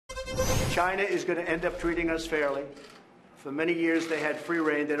China is going to end up treating us fairly. For many years, they had free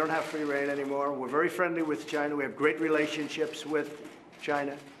rein. They don't have free rein anymore. We're very friendly with China. We have great relationships with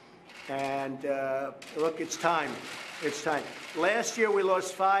China. And look, it's time. It's time. Last year, we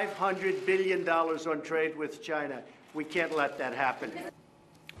lost $500 billion on trade with China. We can't let that happen.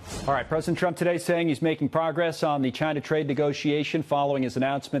 All right, President Trump today saying he's making progress on the China trade negotiation following his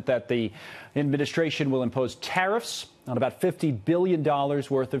announcement that the administration will impose tariffs on about $50 billion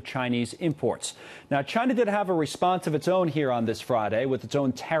worth of Chinese imports. Now, China did have a response of its own here on this Friday with its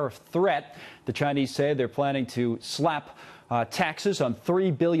own tariff threat. The Chinese say they're planning to slap taxes on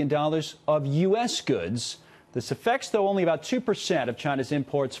 $3 billion of U.S. goods. This affects, though, only about 2% of China's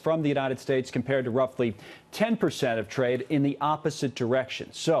imports from the United States compared to roughly 10% of trade in the opposite direction.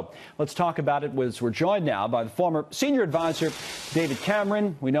 So let's talk about it. We're joined now by the former senior advisor, David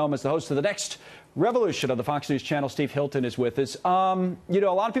Cameron. We know him as the host of the next revolution of the Fox News channel. Steve Hilton is with us. You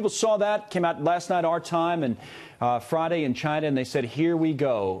know, a lot of people saw that, came out last night our time and Friday in China, and they said, here we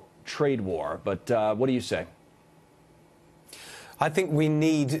go, trade war. But what do you say? I think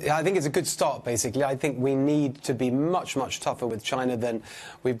it's a good start, basically. I think we need to be much, much tougher with China than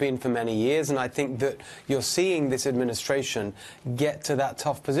we've been for many years. And I think that you're seeing this administration get to that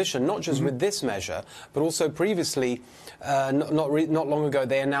tough position, not just with this measure, but also previously, not long ago,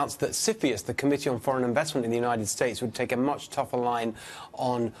 they announced that CFIUS, the Committee on Foreign Investment in the United States, would take a much tougher line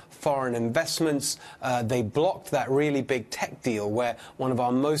on foreign investments. They blocked that really big tech deal where one of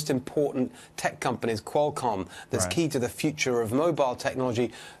our most important tech companies, Qualcomm, that's key to the future of mobile technology,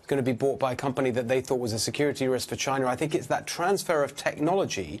 is going to be bought by a company that they thought was a security risk for China. I think it's that transfer of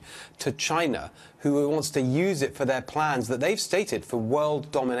technology to China, who wants to use it for their plans that they've stated for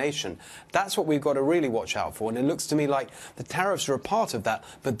world domination. That's what we've got to really watch out for. And it looks to me like the tariffs are a part of that,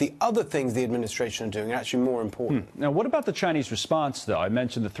 but the other things the administration are doing are actually more important. Now, what about the Chinese response, though? I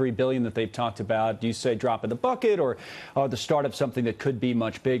mentioned the $3 billion that they've talked about. Do you say drop in the bucket or the start of something that could be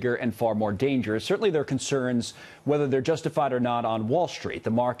much bigger and far more dangerous? Certainly there are concerns, whether they're justified or not, on Wall Street. The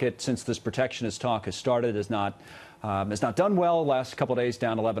market, since this protectionist talk has started, has not done well. Last couple of days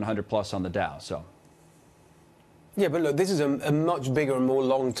down 1,100 plus on the Dow. So. Yeah, but look, this is a much bigger and more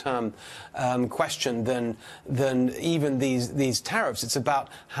long-term question than even these tariffs. It's about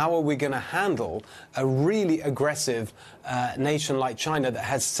how are we going to handle a really aggressive nation like China that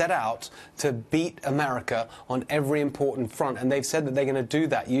has set out to beat America on every important front. And they've said that they're going to do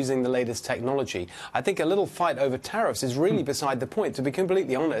that using the latest technology. I think a little fight over tariffs is really beside the point. To be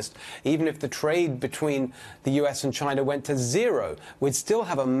completely honest, even if the trade between the U.S. and China went to zero, we'd still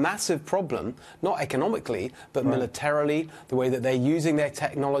have a massive problem, not economically, but militarily, the way that they're using their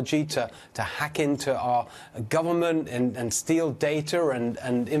technology to hack into our government and steal data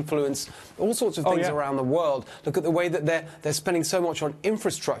and influence all sorts of things around the world. Look at the way that they're spending so much on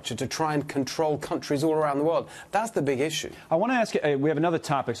infrastructure to try and control countries all around the world. That's the big issue. I want to ask you, we have another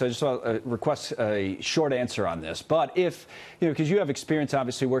topic, so I just want to request a short answer on this. But if, you know, because you have experience,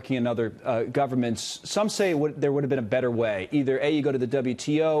 obviously, working in other governments, some say there would have been a better way. Either, A, you go to the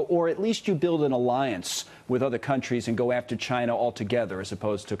WTO, or at least you build an alliance with other countries and go after China altogether, as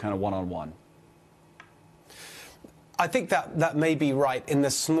opposed to kind of one-on-one. I think that may be right in the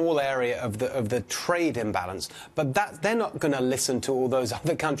small area of the trade imbalance, but they're not going to listen to all those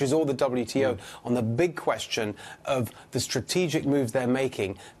other countries or the WTO on the big question of the strategic moves they're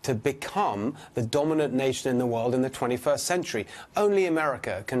making to become the dominant nation in the world in the 21st century. Only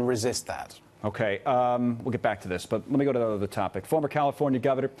America can resist that. Okay, we'll get back to this, but let me go to the other topic. Former California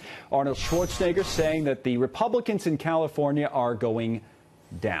Governor Arnold Schwarzenegger saying that the Republicans in California are going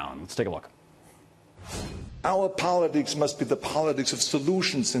down. Let's take a look. Our politics must be the politics of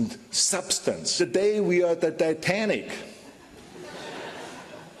solutions and substance. Today we are the Titanic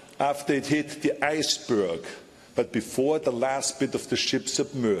after it hit the iceberg, but before the last bit of the ship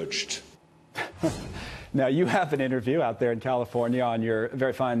submerged. Now, you have an interview out there in California on your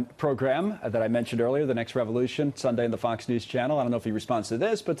very fine program that I mentioned earlier, The Next Revolution, Sunday on the Fox News channel. I don't know if he responds to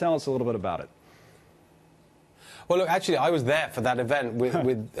this, but tell us a little bit about it. Well, look, actually, I was there for that event with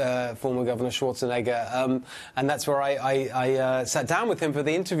former Governor Schwarzenegger, and that's where I sat down with him for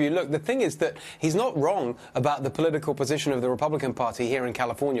the interview. Look, the thing is that he's not wrong about the political position of the Republican Party here in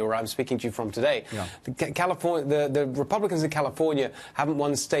California, where I'm speaking to you from today. Yeah. The Republicans in California haven't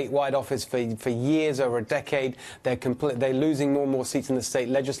won statewide office for years, over a decade. They're losing more and more seats in the state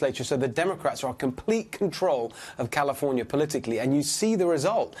legislature, so the Democrats are in complete control of California politically, and you see the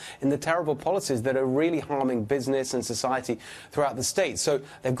result in the terrible policies that are really harming business and society throughout the state. So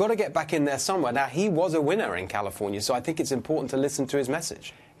they've got to get back in there somewhere. Now, he was a winner in California, so I think it's important to listen to his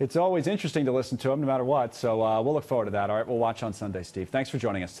message. it's always interesting to listen to him no matter what. So we'll look forward to that. All right, we'll watch on Sunday, Steve. Thanks for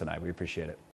joining us tonight. We appreciate it.